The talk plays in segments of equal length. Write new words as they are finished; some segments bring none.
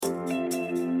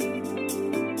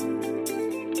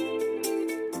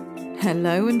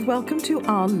Hello and welcome to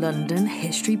our London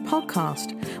History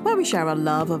Podcast, where we share our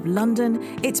love of London,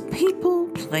 its people,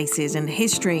 places and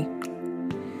history.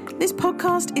 This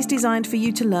podcast is designed for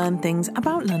you to learn things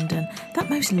about London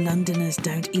that most Londoners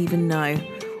don't even know,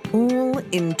 all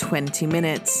in 20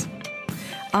 minutes.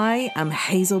 I am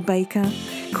Hazel Baker,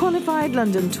 qualified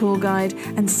London tour guide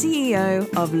and CEO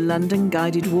of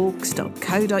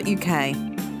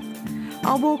LondonGuidedWalks.co.uk.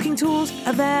 Our walking tours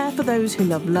are there for those who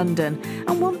love London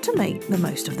and want to make the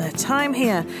most of their time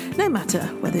here, no matter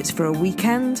whether it's for a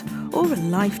weekend or a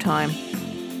lifetime.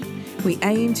 We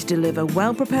aim to deliver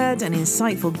well-prepared and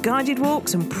insightful guided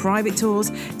walks and private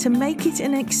tours to make it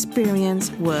an experience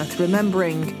worth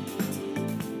remembering.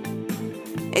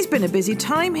 It's been a busy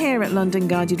time here at London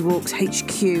Guided Walks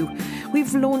HQ.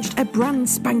 We've launched a brand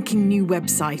spanking new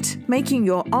website, making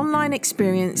your online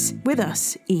experience with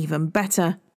us even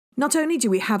better. Not only do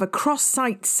we have a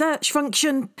cross-site search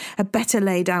function, a better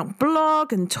laid out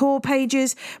blog and tour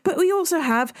pages, but we also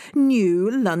have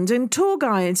new London tour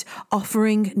guides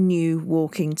offering new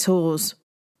walking tours.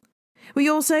 We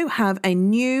also have a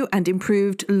new and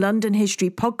improved London History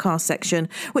podcast section,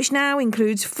 which now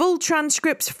includes full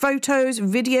transcripts, photos,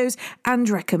 videos, and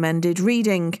recommended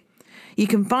reading. You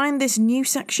can find this new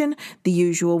section the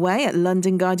usual way at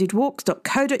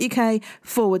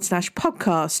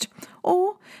londonguidedwalks.co.uk/podcast,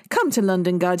 or come to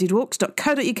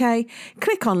londonguidedwalks.co.uk,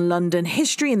 click on London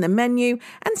History in the menu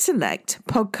and select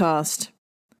podcast.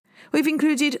 We've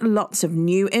included lots of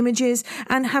new images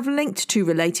and have linked to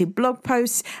related blog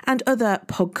posts and other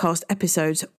podcast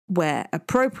episodes where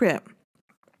appropriate.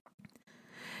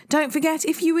 Don't forget,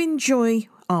 if you enjoy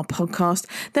our podcast,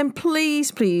 then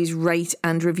please rate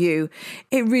and review.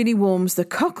 It really warms the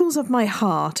cockles of my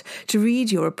heart to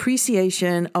read your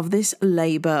appreciation of this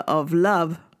labour of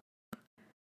love.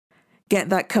 Get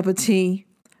that cup of tea,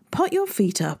 put your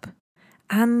feet up,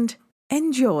 and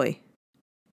enjoy.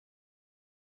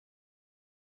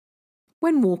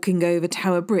 When walking over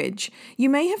Tower Bridge, you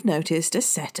may have noticed a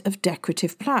set of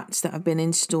decorative plaques that have been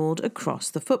installed across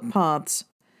the footpaths.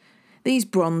 These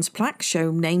bronze plaques show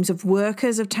names of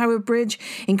workers of Tower Bridge,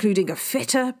 including a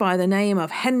fitter by the name of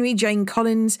Henry Jane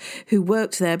Collins, who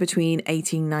worked there between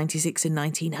 1896 and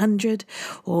 1900,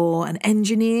 or an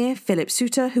engineer, Philip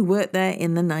Souter, who worked there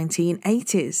in the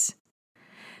 1980s.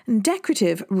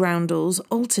 Decorative roundels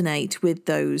alternate with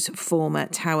those former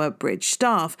Tower Bridge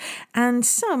staff, and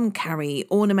some carry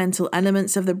ornamental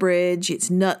elements of the bridge,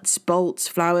 its nuts, bolts,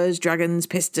 flowers, dragons,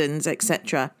 pistons,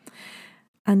 etc.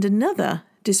 And another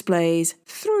displays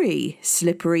 3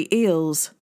 slippery eels.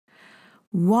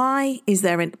 Why is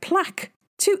there a plaque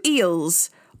to eels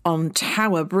on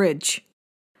Tower Bridge?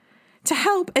 To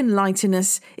help enlighten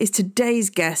us is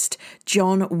today's guest,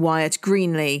 John Wyatt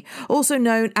Greenlee, also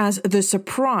known as the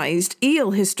Surprised Eel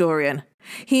Historian.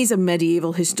 He's a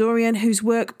medieval historian whose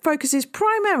work focuses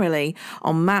primarily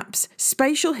on maps,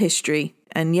 spatial history,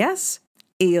 and yes,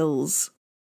 eels.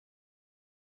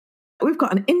 We've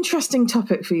got an interesting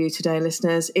topic for you today,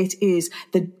 listeners. It is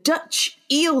the Dutch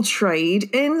eel trade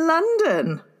in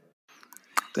London.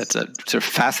 That's a sort of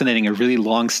fascinating, a really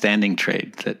long-standing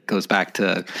trade that goes back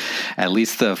to at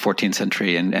least the 14th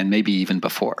century and maybe even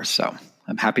before. So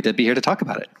I'm happy to be here to talk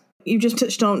about it. You just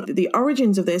touched on the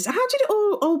origins of this. How did it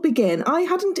all begin? I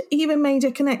hadn't even made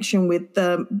a connection with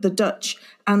the Dutch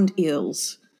and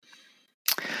eels.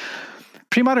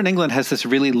 Pre-modern England has this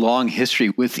really long history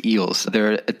with eels.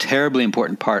 They're a terribly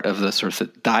important part of the sort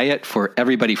of diet for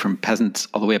everybody from peasants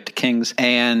all the way up to kings,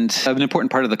 and an important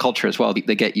part of the culture as well.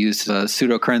 They get used as a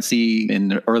pseudo-currency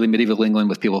in early medieval England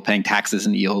with people paying taxes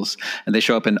in eels, and they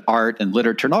show up in art and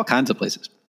literature and all kinds of places.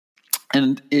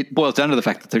 And it boils down to the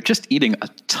fact that they're just eating a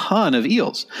ton of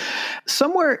eels.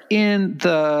 Somewhere in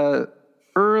the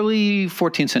early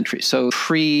 14th century, so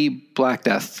pre-Black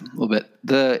Death a little bit,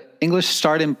 the English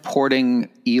start importing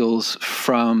eels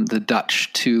from the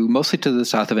Dutch mostly to the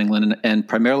south of England and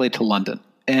primarily to London.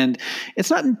 And it's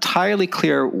not entirely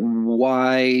clear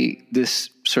why this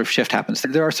sort of shift happens.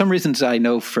 There are some reasons I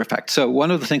know for a fact. So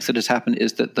one of the things that has happened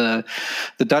is that the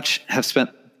Dutch have spent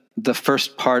the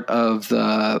first part of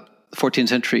the 14th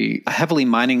century heavily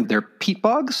mining their peat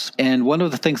bogs. And one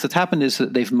of the things that's happened is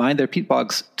that they've mined their peat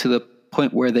bogs to the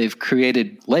point where they've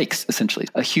created lakes, essentially.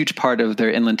 A huge part of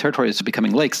their inland territory is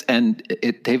becoming lakes, and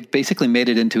they've basically made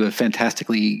it into a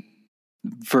fantastically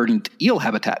verdant eel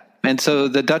habitat. And so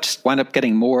the Dutch wind up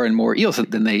getting more and more eels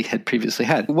than they had previously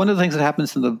had. One of the things that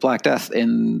happens in the Black Death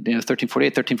in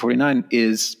 1348, 1349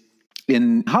 is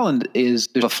in Holland is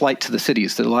there's a flight to the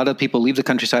cities. That a lot of people leave the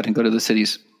countryside and go to the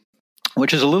cities.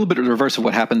 which is a little bit of the reverse of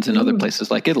what happens in other places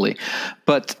like Italy.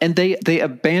 And they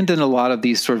abandon a lot of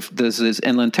these sort of these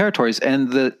inland territories,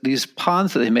 and these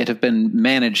ponds that they made have been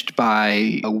managed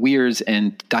by weirs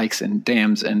and dikes and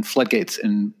dams and floodgates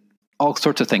and all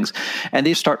sorts of things, and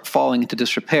they start falling into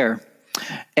disrepair.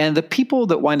 And the people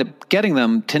that wind up getting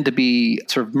them tend to be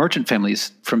sort of merchant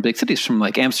families from big cities, from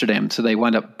like Amsterdam. So they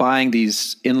wind up buying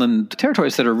these inland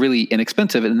territories that are really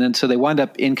inexpensive. And then so they wind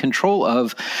up in control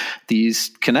of these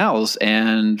canals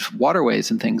and waterways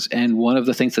and things. And one of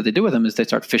the things that they do with them is they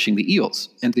start fishing the eels.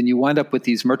 And then you wind up with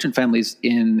these merchant families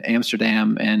in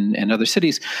Amsterdam and other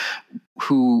cities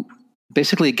who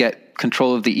basically get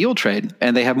control of the eel trade,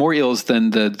 and they have more eels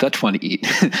than the Dutch want to eat.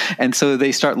 And so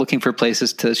they start looking for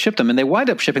places to ship them, and they wind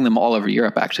up shipping them all over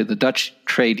Europe, actually. The Dutch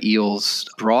trade eels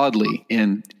broadly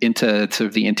into sort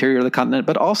of the interior of the continent,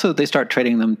 but also they start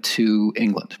trading them to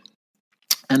England.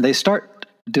 And they start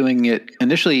doing it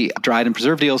initially dried and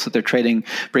preserved eels that they're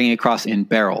bringing across in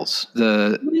barrels.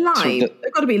 They've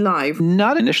got to be live.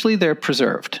 Not initially, they're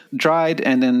preserved, dried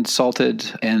and then salted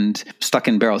and stuck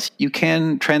in barrels. You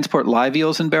can transport live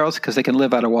eels in barrels because they can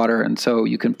live out of water, and so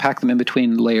you can pack them in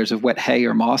between layers of wet hay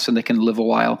or moss, and they can live a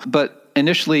while. But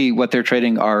initially, what they're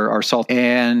trading are salt.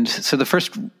 And so the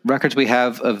first records we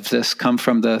have of this come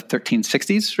from the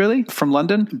 1360s, really, from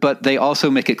London. But they also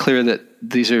make it clear that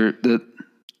these are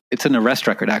it's an arrest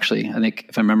record, actually, I think,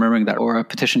 if I'm remembering that, or a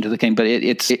petition to the king. But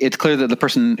it's clear that the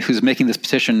person who's making this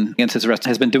petition against his arrest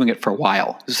has been doing it for a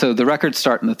while. So the records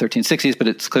start in the 1360s, but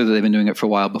it's clear that they've been doing it for a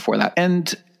while before that.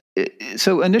 And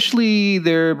so initially,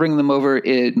 they're bringing them over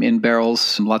in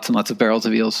barrels, lots and lots of barrels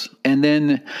of eels. And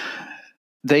then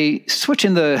they switch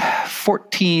in the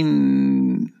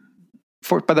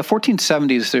by the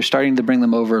 1470s, they're starting to bring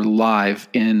them over live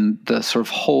in the sort of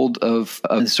hold of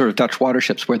sort of Dutch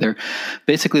waterships, where they're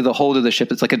basically the hold of the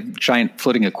ship. It's like a giant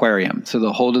floating aquarium. So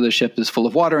the hold of the ship is full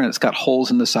of water, and it's got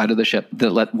holes in the side of the ship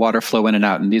that let water flow in and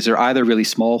out. And these are either really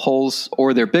small holes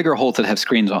or they're bigger holes that have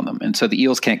screens on them. And so the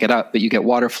eels can't get out, but you get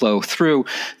water flow through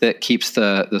that keeps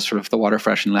the sort of the water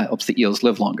fresh and helps the eels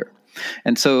live longer.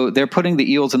 And so they're putting the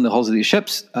eels in the hulls of these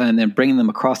ships and then bringing them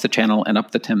across the channel and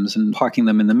up the Thames and parking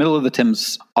them in the middle of the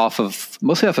Thames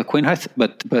mostly off of Queenhithe,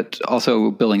 but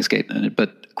also Billingsgate.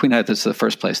 But Queenhithe is the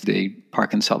first place they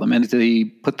park and sell them. And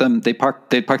they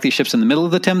park these ships in the middle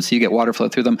of the Thames, so you get water flow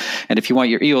through them. And if you want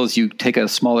your eels, you take a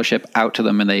smaller ship out to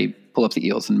them and they pull up the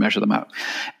eels and measure them out.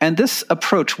 And this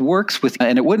approach works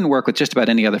and it wouldn't work with just about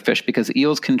any other fish, because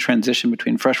eels can transition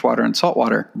between freshwater and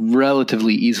saltwater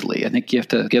relatively easily. I think you have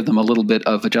to give them a little bit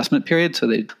of adjustment period. So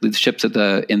they leave the ships in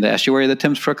the estuary of the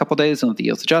Thames for a couple of days and let the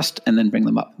eels adjust and then bring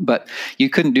them up. But you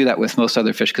couldn't do that with most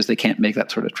other fish because they can't make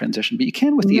that sort of transition. But you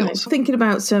can with eels. Thinking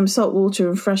about saltwater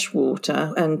and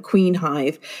freshwater and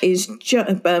Queenhithe is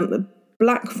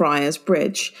Blackfriars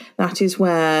Bridge. That is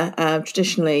where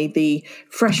traditionally the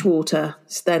freshwater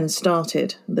then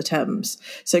started the Thames.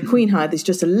 So Queenhithe is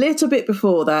just a little bit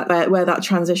before that, where that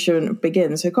transition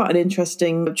begins. So quite an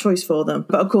interesting choice for them.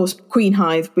 But of course,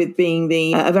 Queenhithe with being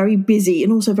a very busy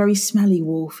and also very smelly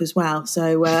wharf as well.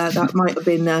 So that might have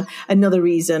been another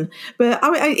reason. But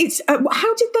it's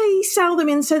how did they sell them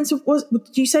in sense of,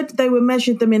 you said they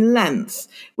measured them in length.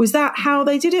 Was that how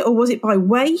they did it, or was it by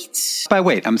weight? By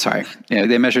weight, I'm sorry. Yeah,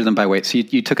 they measured them by weight. So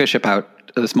you took a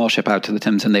small ship out to the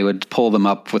Thames, and they would pull them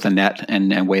up with a net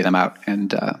and weigh them out,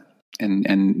 and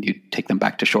you take them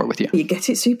back to shore with you. You get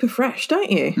it super fresh, don't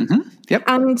you? Mm-hmm. Yep.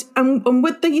 And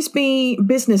would these be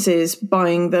businesses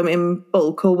buying them in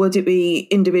bulk, or would it be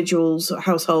individuals,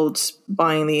 households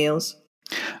buying the eels?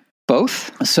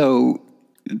 Both. So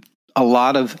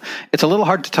it's a little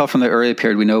hard to tell from the early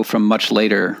period. We know from much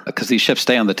later, because these ships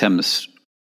stay on the Thames,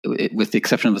 with the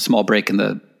exception of a small break in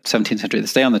the 17th century, they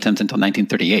stay on the Thames until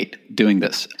 1938 doing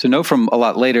this. So know from a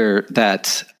lot later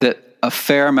that a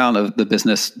fair amount of the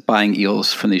business buying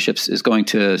eels from these ships is going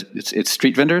to it's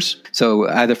street vendors. So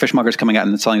either fishmongers coming out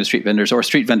and selling to street vendors, or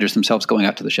street vendors themselves going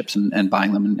out to the ships and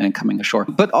buying them and coming ashore.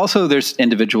 But also there's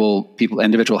individual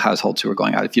households who are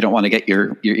going out. If you don't want to get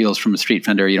your eels from a street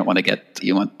vendor,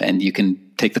 and you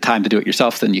can take the time to do it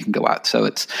yourself, then you can go out. So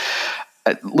it's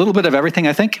a little bit of everything,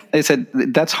 I think. They said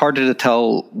that's harder to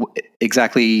tell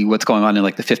exactly what's going on in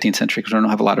like the 15th century, because we don't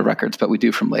have a lot of records, but we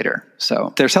do from later.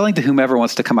 So they're selling to whomever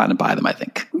wants to come out and buy them, I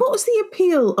think. What was the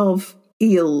appeal of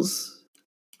eels?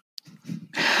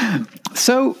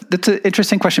 So that's an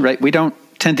interesting question, right? We don't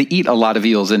tend to eat a lot of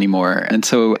eels anymore. And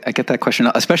so I get that question,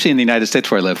 especially in the United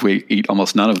States where I live. We eat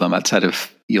almost none of them outside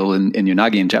of eel and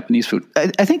unagi and Japanese food.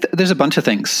 I think there's a bunch of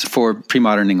things for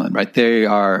pre-modern England, right? They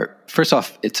are, first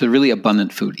off, it's a really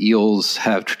abundant food. Eels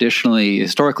have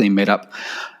historically made up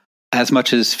as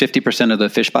much as 50% of the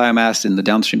fish biomass in the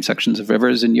downstream sections of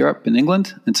rivers in Europe and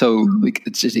England. And so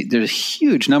there's a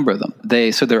huge number of them.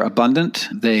 They're abundant.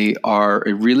 They are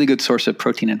a really good source of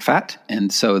protein and fat.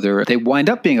 And so they wind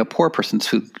up being a poor person's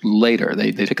food later.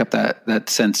 They pick up that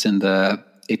sense in the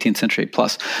 18th century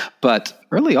plus. But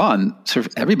early on, sort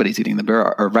of everybody's eating them.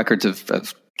 There are records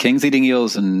of kings eating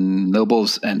eels and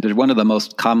nobles, and they're one of the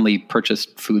most commonly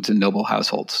purchased foods in noble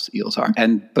households, eels are.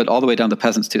 But all the way down to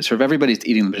peasants too. Sort of everybody's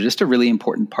eating them. They're just a really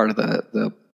important part of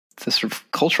the sort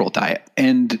of cultural diet.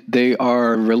 And they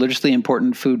are religiously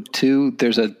important food too.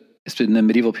 In the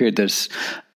medieval period,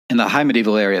 in the high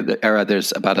medieval era,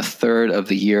 there's about a third of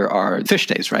the year are fish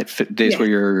days, right? Days where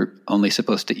you're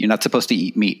not supposed to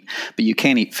eat meat, but you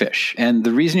can eat fish. And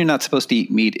the reason you're not supposed to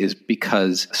eat meat is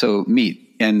because, meat,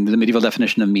 and the medieval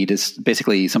definition of meat is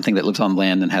basically something that lives on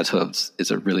land and has hooves,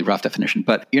 is a really rough definition.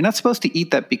 But you're not supposed to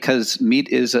eat that because meat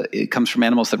it comes from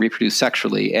animals that reproduce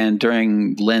sexually. And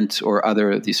during Lent or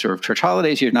other these sort of church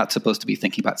holidays, you're not supposed to be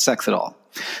thinking about sex at all.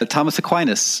 Thomas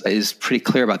Aquinas is pretty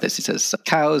clear about this. He says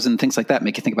cows and things like that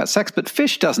make you think about sex, but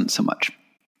fish doesn't so much.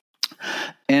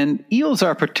 And eels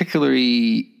are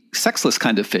particularly sexless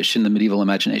kind of fish in the medieval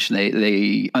imagination.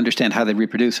 They understand how they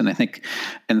reproduce. And I think,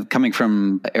 and coming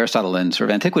from Aristotle and sort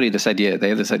of antiquity, they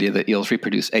have this idea that eels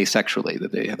reproduce asexually,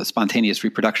 that they have a spontaneous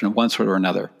reproduction of one sort or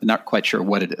another. They're not quite sure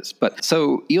what it is. But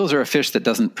so eels are a fish that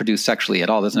doesn't produce sexually at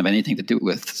all, doesn't have anything to do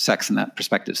with sex in that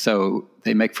perspective. So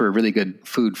they make for a really good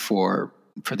food for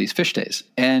these fish days.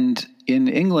 And in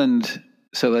England,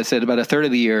 so I said about a third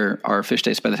of the year are fish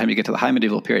days by the time you get to the high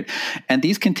medieval period. And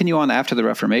these continue on after the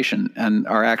Reformation and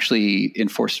are actually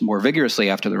enforced more vigorously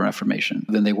after the Reformation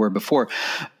than they were before,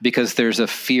 because there's a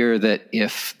fear that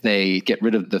if they get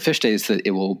rid of the fish days, that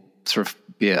it will sort of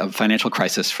be a financial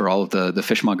crisis for all of the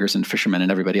fishmongers and fishermen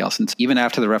and everybody else. And even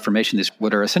after the Reformation, these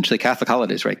what are essentially Catholic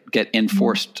holidays, right, get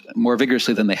enforced more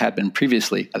vigorously than they had been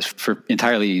previously for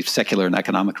entirely secular and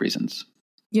economic reasons.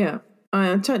 Yeah. I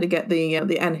totally get the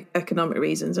economic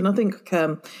reasons, and I think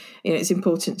it's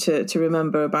important to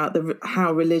remember about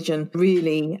how religion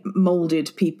really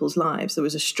moulded people's lives. There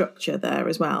was a structure there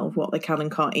as well of what they can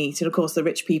and can't eat, and of course the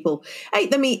rich people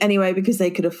ate the meat anyway because they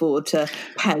could afford to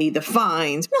pay the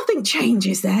fines. Nothing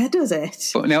changes there, does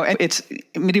it? No, it's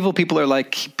medieval people are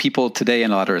like people today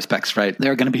in a lot of respects, right?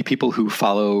 There are going to be people who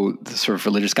follow the sort of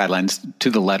religious guidelines to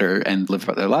the letter and live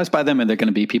their lives by them, and there are going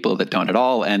to be people that don't at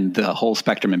all, and the whole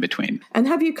spectrum in between. And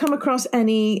have you come across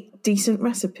any decent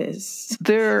recipes?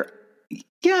 There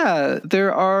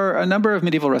are a number of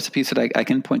medieval recipes that I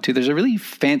can point to. There's a really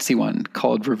fancy one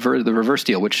called the reverse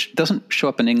eel, which doesn't show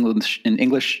up in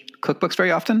English cookbooks very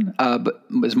often, but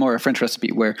is more a French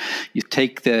recipe where you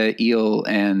take the eel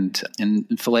and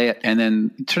fillet it and then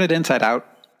turn it inside out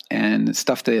and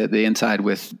stuff the inside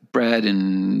with bread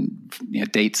and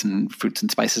dates and fruits and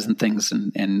spices and things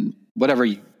and whatever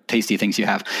tasty things you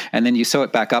have. And then you sew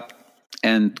it back up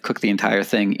and cook the entire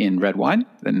thing in red wine.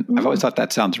 And I've always thought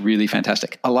that sounds really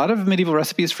fantastic. A lot of medieval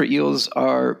recipes for eels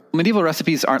aren't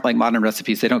like modern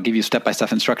recipes. They don't give you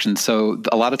step-by-step instructions. So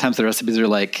a lot of times the recipes are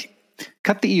like,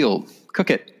 cut the eel,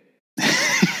 cook it,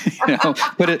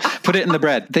 put it in the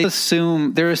bread.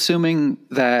 They're assuming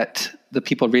that the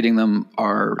people reading them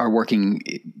are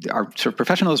sort of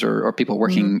professionals or people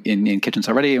working in kitchens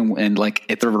already. And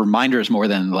like they're reminders more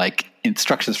than like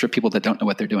instructions for people that don't know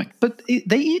what they're doing. But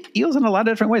they eat eels in a lot of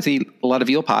different ways. They eat a lot of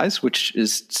eel pies, which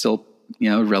is still,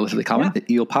 relatively common. Yeah.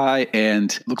 The eel pie,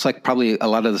 and looks like probably a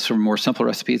lot of the sort of more simple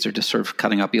recipes are just sort of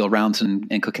cutting up eel rounds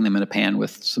and cooking them in a pan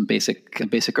with some basic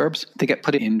herbs. They get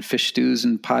put in fish stews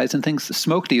and pies and things. The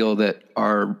smoked eel that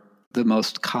are the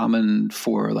most common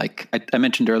for, like I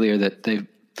mentioned earlier, that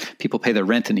people pay their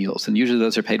rent in eels, and usually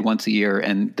those are paid once a year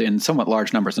and in somewhat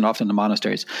large numbers, and often in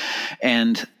monasteries.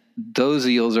 And those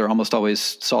eels are almost always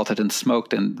salted and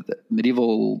smoked. And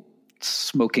medieval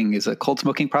smoking is a cold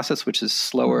smoking process, which is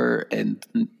slower and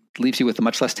leaves you with a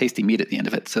much less tasty meat at the end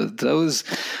of it. So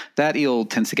that eel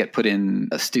tends to get put in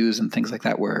stews and things like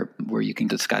that, where you can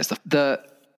disguise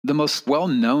the most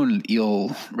well-known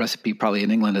eel recipe probably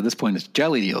in England at this point is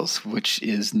jellied eels, which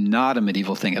is not a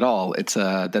medieval thing at all. That's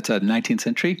a 19th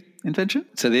century invention.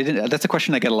 So they didn't. That's a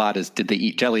question I get a lot: is did they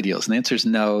eat jellied eels? And the answer is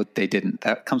no, they didn't.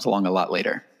 That comes along a lot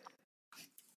later.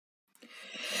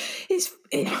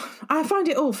 I find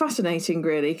it all fascinating,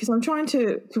 really, because I'm trying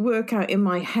to work out in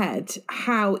my head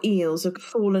how eels have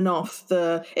fallen off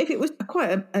if it was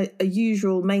quite a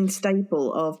usual main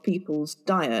staple of people's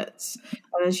diets.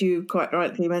 And as you quite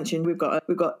rightly mentioned, we've got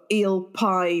eel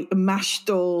pie mash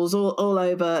stalls all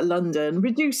over London,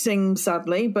 reducing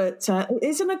sadly, but it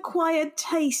is an acquired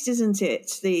taste, isn't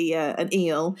it? An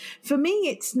eel. For me,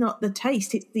 it's not the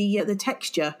taste; it's the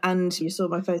texture. And you saw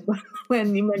my face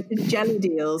when you mentioned jellied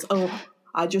eels. Oh,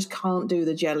 I just can't do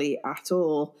the jelly at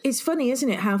all. It's funny, isn't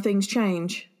it, how things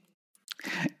change?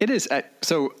 It is.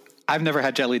 So I've never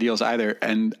had jellied eels either.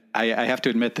 And I have to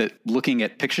admit that looking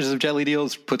at pictures of jellied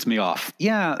eels puts me off.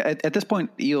 Yeah, at this point,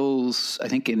 eels, I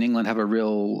think in England, have a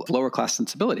real lower class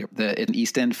sensibility. An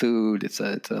East End food, it's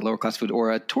a lower class food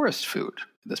or a tourist food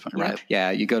at this point, right? Yeah,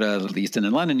 you go to the East End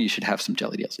in London, you should have some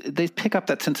jellied eels. They pick up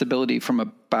that sensibility from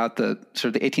about the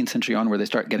sort of the 18th century on, where they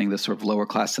start getting this sort of lower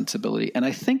class sensibility. And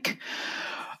I think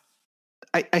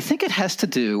it has to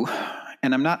do,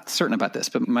 and I'm not certain about this,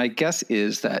 but my guess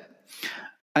is that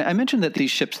I mentioned that these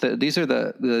ships, these are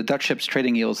the Dutch ships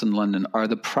trading eels in London, are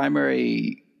the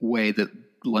primary way that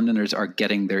Londoners are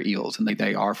getting their eels, and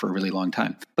they are for a really long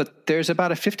time. But there's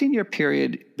about a 15-year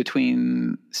period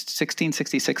between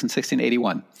 1666 and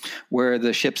 1681 where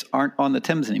the ships aren't on the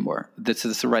Thames anymore. This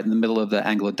is right in the middle of the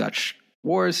Anglo-Dutch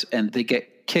wars, and they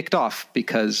get kicked off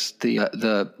because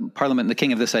the Parliament and the King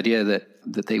have this idea that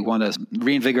they want to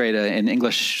reinvigorate an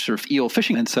English sort of eel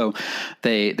fishing, and so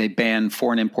they ban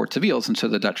foreign imports of eels, and so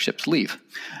the Dutch ships leave.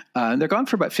 And they're gone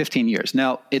for about 15 years.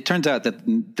 Now, it turns out that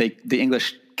the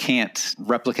English can't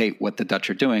replicate what the Dutch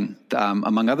are doing.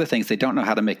 Among other things, they don't know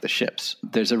how to make the ships.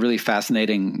 There's a really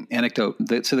fascinating anecdote.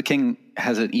 So the king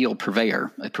has an eel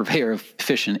purveyor, a purveyor of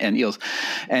fish and eels,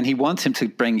 and he wants him to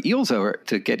bring eels over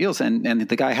to get eels, and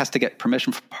the guy has to get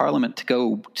permission from Parliament to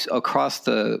go across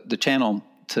the channel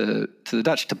to the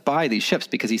Dutch to buy these ships,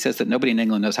 because he says that nobody in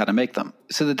England knows how to make them.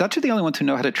 So the Dutch are the only ones who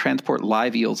know how to transport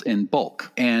live eels in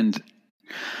bulk. And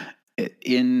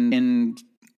in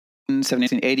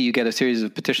 1780, you get a series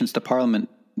of petitions to Parliament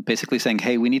basically saying,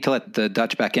 hey, we need to let the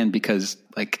Dutch back in because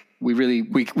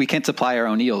we can't supply our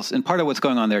own eels. And part of what's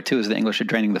going on there too is the English are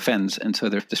draining the fens, and so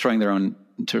they're destroying their own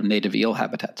sort of native eel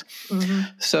habitats. Mm-hmm.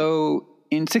 So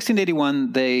in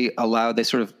 1681,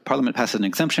 Parliament passes an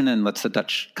exemption and lets the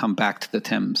Dutch come back to the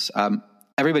Thames.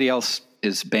 Everybody else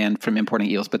is banned from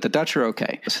importing eels, but the Dutch are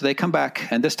okay. So they come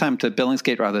back, and this time to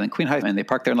Billingsgate rather than Queenhithe, and they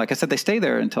park there. And like I said, they stay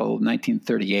there until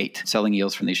 1938, selling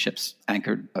eels from these ships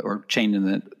anchored or chained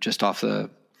in just off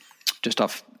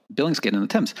Billingsgate in the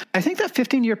Thames. I think that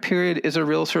 15-year period is a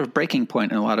real sort of breaking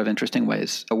point in a lot of interesting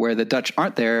ways, where the Dutch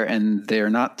aren't there and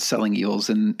they're not selling eels,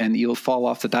 and eels fall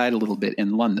off the diet a little bit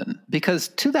in London. Because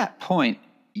to that point,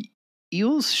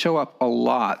 eels show up a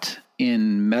lot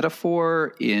in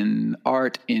metaphor, in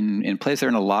art, in plays. They're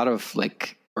in a lot of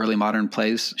early modern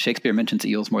plays. Shakespeare mentions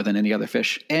eels more than any other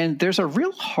fish. And there's a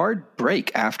real hard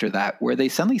break after that, where they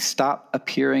suddenly stop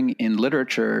appearing in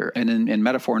literature and in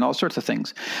metaphor and all sorts of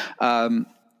things. And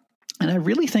I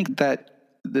really think that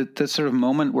the sort of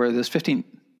moment where this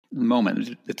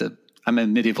I'm a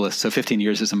medievalist, so 15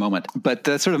 years is a moment. But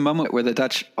that sort of moment where the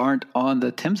Dutch aren't on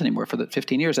the Thames anymore for the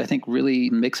 15 years, I think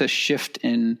really makes a shift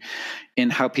in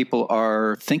how people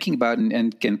are thinking about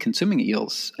and consuming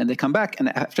eels. And they come back,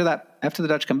 and after the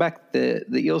Dutch come back, the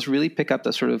eels really pick up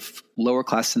the sort of lower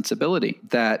class sensibility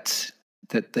that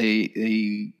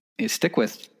they stick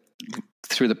with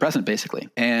through the present, basically.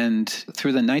 And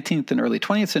through the 19th and early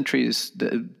 20th centuries,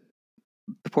 the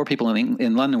poor people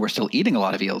in London were still eating a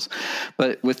lot of eels.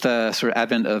 But with the sort of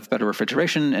advent of better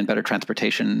refrigeration and better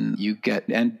transportation,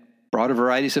 and broader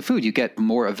varieties of food, you get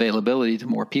more availability to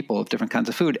more people of different kinds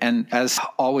of food. And as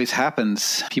always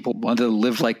happens, people want to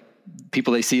live like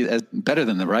people they see as better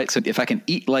than them, right? So if I can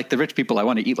eat like the rich people, I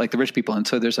want to eat like the rich people. And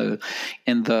so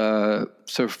in the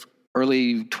sort of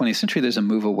early 20th century, there's a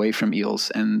move away from eels.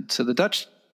 And so the Dutch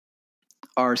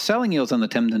are selling eels on the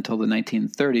Thames until the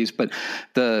 1930s, but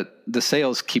the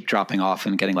sales keep dropping off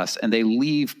and getting less. And they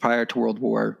leave prior to World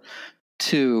War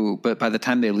II, but by the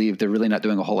time they leave, they're really not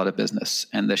doing a whole lot of business.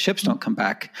 And the ships don't come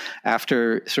back.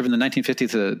 After sort of in the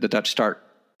 1950s, the Dutch start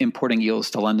importing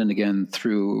eels to London again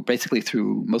mostly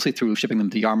through shipping them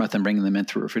to Yarmouth and bringing them in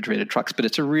through refrigerated trucks. But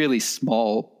it's a really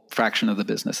small fraction of the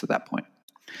business at that point.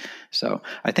 So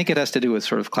I think it has to do with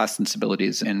sort of class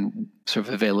sensibilities and sort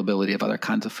of availability of other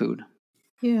kinds of food.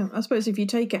 Yeah, I suppose if you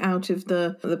take it out of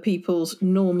the people's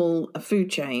normal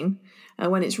food chain,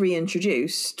 when it's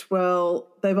reintroduced, well,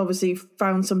 they've obviously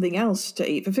found something else to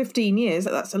eat. For 15 years,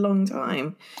 that's a long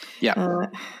time. Yeah.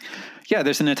 Yeah,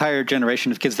 there's an entire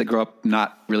generation of kids that grow up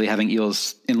not really having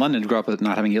eels in London, grow up with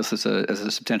not having eels as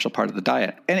a substantial part of the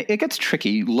diet. And it gets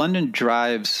tricky. London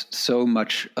drives so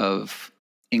much of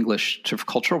English sort of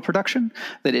cultural production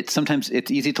that sometimes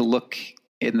it's easy to look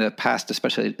in the past,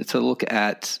 especially to look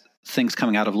at things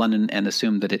coming out of London and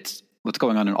assume that it's what's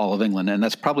going on in all of England. And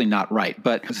that's probably not right.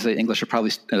 But the English are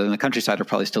probably, in the countryside, are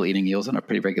probably still eating eels on a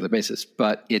pretty regular basis.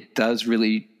 But it does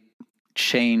really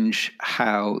change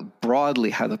how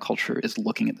the culture is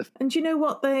looking at the. And do you know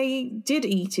what they did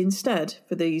eat instead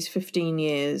for these 15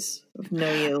 years of no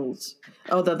eels,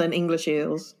 other than English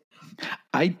eels?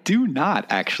 I do not,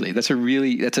 actually. That's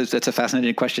a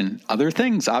fascinating question. Other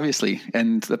things, obviously,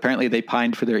 and apparently they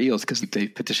pined for their eels because they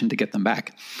petitioned to get them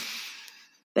back.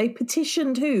 They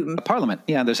petitioned whom? Parliament.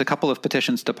 Yeah, there's a couple of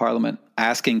petitions to Parliament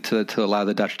asking to allow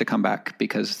the Dutch to come back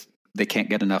because they can't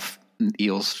get enough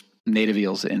native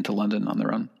eels into London on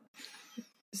their own.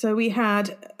 So we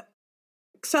had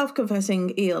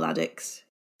self-confessing eel addicts.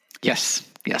 Yes.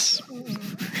 That's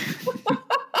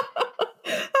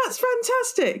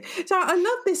fantastic. So I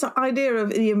love this idea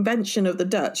of the invention of the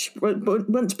Dutch,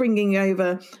 once bringing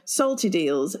over salted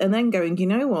eels and then going, you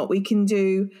know what, we can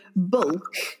do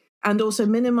bulk and also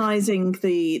minimizing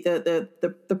the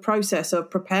process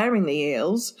of preparing the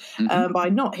eels by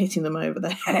not hitting them over the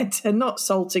head and not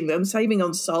salting them, saving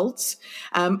on salts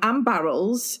and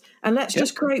barrels. And let's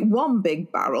just create one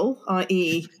big barrel,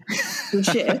 i.e. the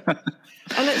ship,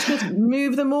 and let's just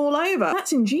move them all over.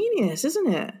 That's ingenious,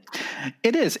 isn't it?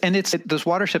 It is. And those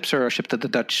water ships are a ship that the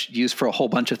Dutch use for a whole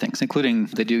bunch of things, including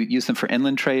they do use them for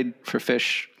inland trade for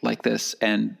fish like this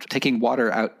and taking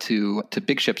water out to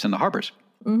big ships in the harbors.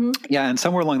 Mm-hmm. Yeah, and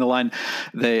somewhere along the line,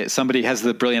 somebody has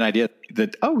the brilliant idea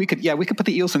that we could put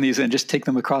the eels in these and just take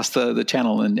them across the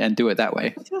channel and do it that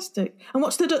way. Fantastic. And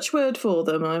what's the Dutch word for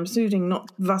them? I'm assuming not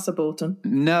Wasserboten.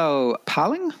 No,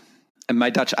 paling. And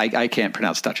my Dutch, I can't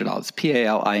pronounce Dutch at all. It's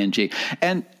Paling.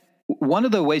 And one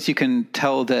of the ways you can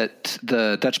tell that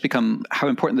the Dutch how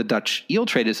important the Dutch eel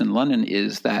trade is in London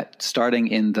is that starting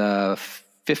in the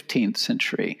 15th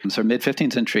century, so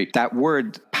mid-15th century, that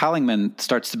word palingman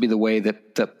starts to be the way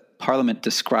that the Parliament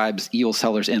describes eel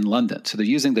sellers in London. So they're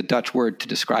using the Dutch word to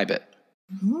describe it.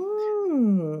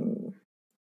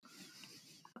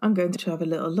 I'm going to have a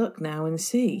little look now and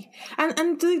see.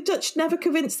 And the Dutch never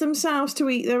convince themselves to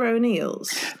eat their own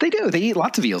eels? They do. They eat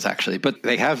lots of eels, actually, but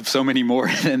they have so many more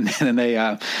than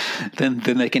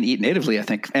they can eat natively, I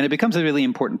think. And it becomes a really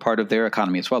important part of their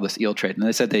economy as well, this eel trade. And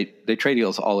they said they trade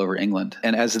eels all over England.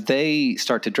 And as they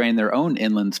start to drain their own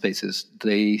inland spaces,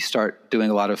 they start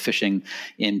doing a lot of fishing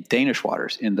in Danish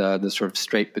waters, in the sort of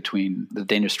the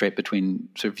Danish Strait between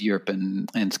sort of Europe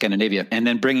and Scandinavia, and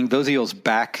then bringing those eels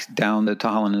back down to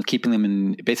Holland and keeping them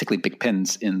in basically big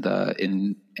pens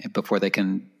before they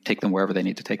can take them wherever they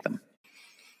need to take them.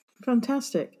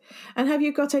 Fantastic. And have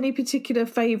you got any particular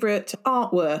favourite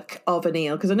artwork of an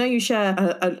eel? Because I know you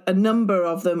share a number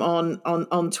of them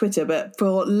on Twitter, but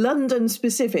for London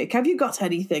specific, have you got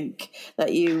anything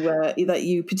that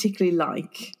you particularly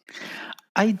like?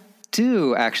 I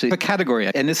do, actually. A category,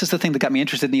 and this is the thing that got me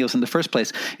interested in eels in the first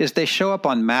place, is they show up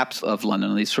on maps of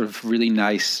London, these sort of really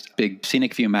nice, big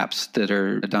scenic view maps that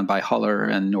are done by Haller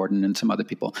and Norden and some other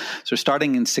people. So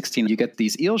starting in 16, you get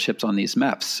these eel ships on these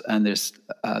maps, and there's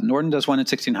Norden does one in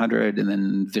 1600, and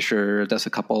then Vischer does a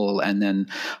couple, and then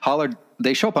Haller.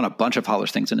 They show up on a bunch of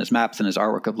Haller's things in his maps and his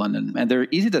artwork of London, and they're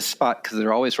easy to spot because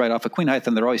they're always right off of Queen Hithe,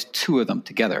 and they're always two of them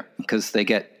together because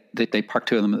they park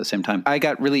two of them at the same time. I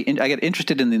get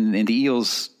interested in the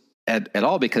eels at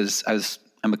all because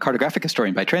I'm a cartographic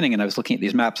historian by training, and I was looking at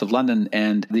these maps of London,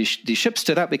 and these ships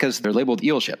stood out because they're labeled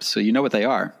eel ships, so you know what they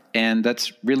are, and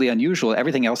that's really unusual.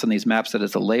 Everything else on these maps that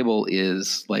is a label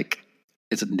is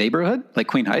a neighborhood like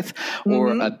Queen Hithe,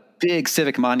 or a big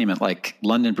civic monument like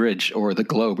London Bridge or the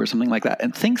Globe or something like that,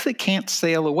 and things that can't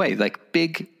sail away, like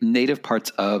big native parts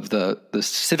of the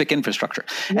civic infrastructure.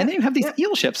 Yep. And then you have these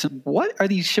eel ships, and what are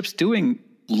these ships doing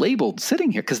labeled sitting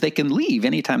here? Because they can leave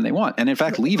anytime they want, and in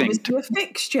fact leaving to a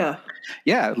fixture.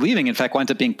 Yeah, leaving in fact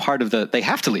winds up being part of they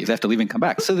have to leave and come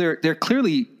back, so they're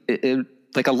clearly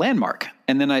like a landmark.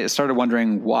 And then I started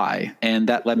wondering why, and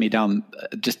that led me down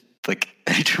just like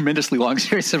a tremendously long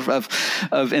series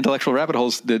of intellectual rabbit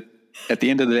holes that at the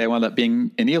end of the day I wound up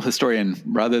being an eel historian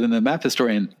rather than a map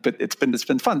historian, but it's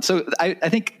been fun. So I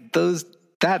think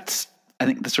that's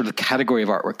the sort of category of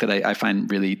artwork that I find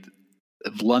really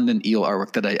London eel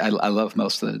artwork that I love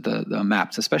most. The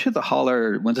maps, especially the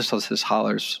Haller's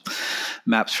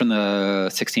maps from the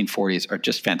 1640s are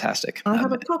just fantastic. I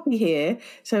have a copy here,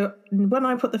 so when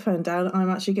I put the phone down, I'm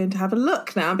actually going to have a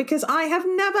look now because I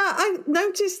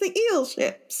noticed the eel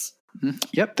ships.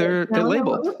 Yep, they're Now I know what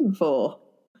labeled. I'm looking for.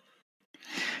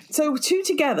 So 2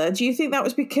 together, do you think that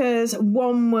was because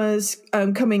one was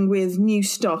coming with new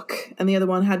stock and the other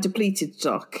one had depleted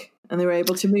stock, and they were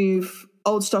able to move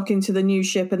old stock into the new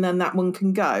ship and then that one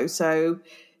can go? So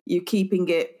you're keeping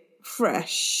it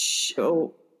fresh?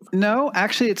 Or No,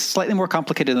 actually, it's slightly more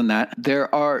complicated than that.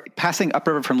 There are passing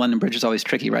upriver from London Bridge is always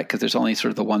tricky, right? Because there's only sort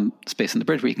of the one space in the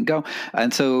bridge where you can go,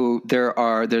 and so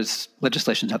there's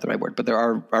legislation is not the right word, but there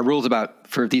are rules about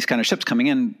for these kind of ships coming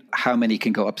in how many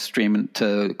can go upstream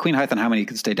to Queen Hithe and how many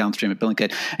can stay downstream at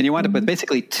Billingsgate, and you wind up with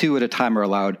basically 2 at a time are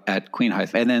allowed at Queen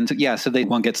Hithe, and then so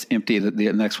one gets empty,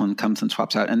 the next one comes and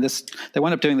swaps out, and they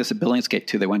wind up doing this at Billingsgate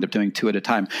too. They wind up doing 2 at a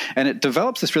time, and it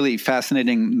develops this really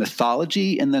fascinating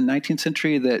mythology in the 19th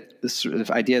century that this sort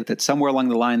of idea that somewhere along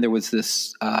the line there was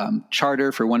this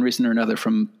charter for one reason or another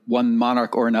from one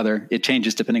monarch or another. It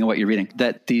changes depending on what you're reading.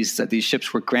 That these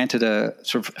ships were granted a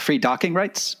sort of free docking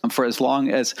rights for as long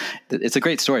as it's a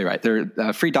great story, right?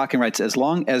 They're free docking rights as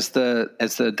long as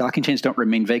the docking chains don't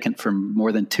remain vacant for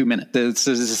more than 2 minutes. There's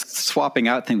this swapping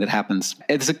out thing that happens.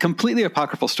 It's a completely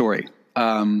apocryphal story.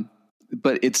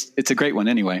 But it's a great one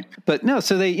anyway. But no,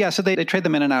 so they trade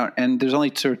them in and out, and there's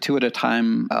only sort of 2 at a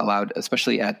time allowed,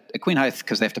 especially at Queen Hithe,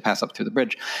 because they have to pass up through the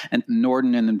bridge. And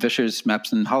Norden and Vischer's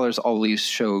maps and Holler's always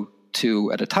show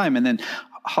 2 at a time, and then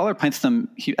Haller paints them.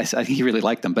 I think he really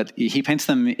liked them, but he paints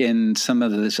them in some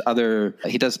of this other.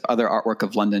 He does other artwork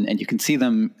of London, and you can see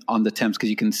them on the Thames because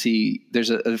you can see there's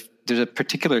a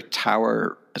particular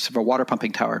tower, sort of a water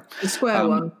pumping tower, the square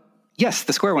one. Yes,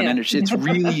 the square one, and it's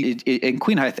really in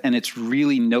Queen Hithe, and it's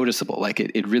really noticeable. Like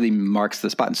it really marks the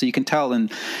spot, and so you can tell in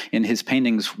his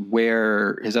paintings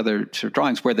where his other sort of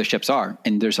drawings where the ships are,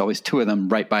 and there's always 2 of them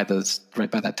right by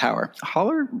that tower.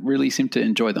 Haller really seemed to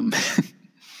enjoy them.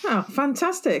 Oh,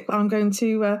 fantastic. I'm going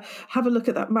to have a look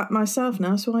at that map myself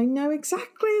now so I know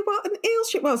exactly what an eel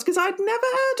ship was, because I'd never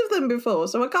heard of them before,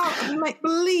 so I can't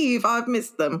believe I've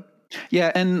missed them.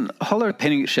 Yeah, and Haller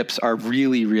painting ships are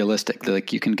really realistic.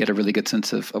 Like you can get a really good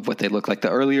sense of what they look like. The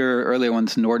earlier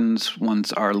ones, Norden's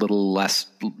ones, are a little less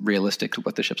realistic to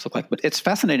what the ships look like. But it's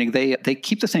fascinating. They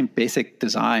keep the same basic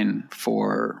design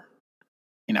for,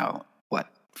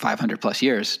 500 plus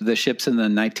years. The ships in the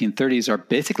 1930s are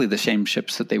basically the same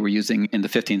ships that they were using in the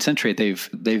 15th century.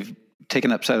 They've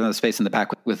taken up some of the space in the back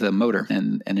with a motor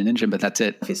and an engine, but that's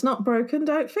it. If it's not broken,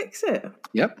 don't fix it.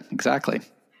 Yep, exactly.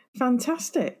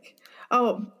 Fantastic.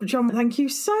 Oh, John, thank you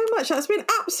so much. That's been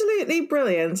absolutely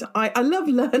brilliant. I love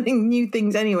learning new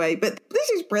things anyway, but this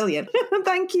is brilliant.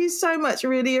 Thank you so much. I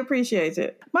really appreciate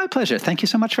it. My pleasure. Thank you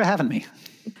so much for having me.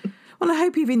 Well, I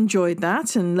hope you've enjoyed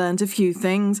that and learned a few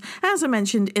things. As I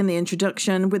mentioned in the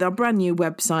introduction, with our brand new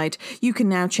website, you can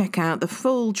now check out the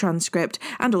full transcript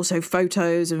and also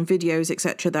photos and videos,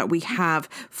 etc., that we have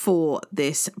for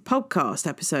this podcast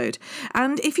episode.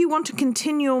 And if you want to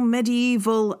continue your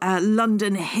medieval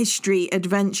London history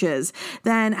adventures,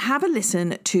 then have a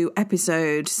listen to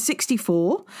episode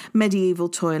 64, Medieval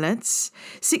Toilets,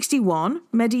 61,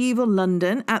 Medieval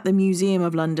London at the Museum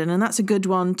of London, and that's a good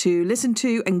one to listen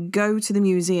to and go to the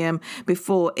museum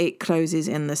before it closes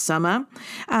in the summer.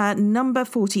 Number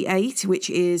 48, which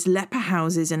is Leper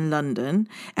Houses in London.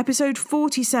 Episode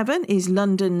 47 is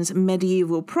London's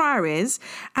Medieval Priories.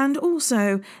 And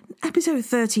also, episode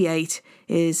 38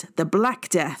 is The Black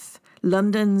Death,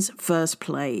 London's First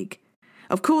Plague.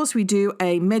 Of course, we do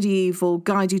a medieval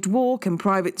guided walk and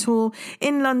private tour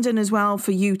in London as well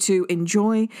for you to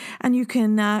enjoy, and you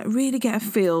can really get a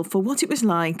feel for what it was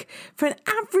like for an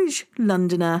average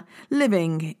Londoner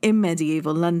living in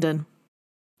medieval London.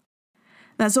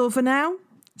 That's all for now.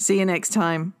 See you next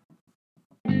time.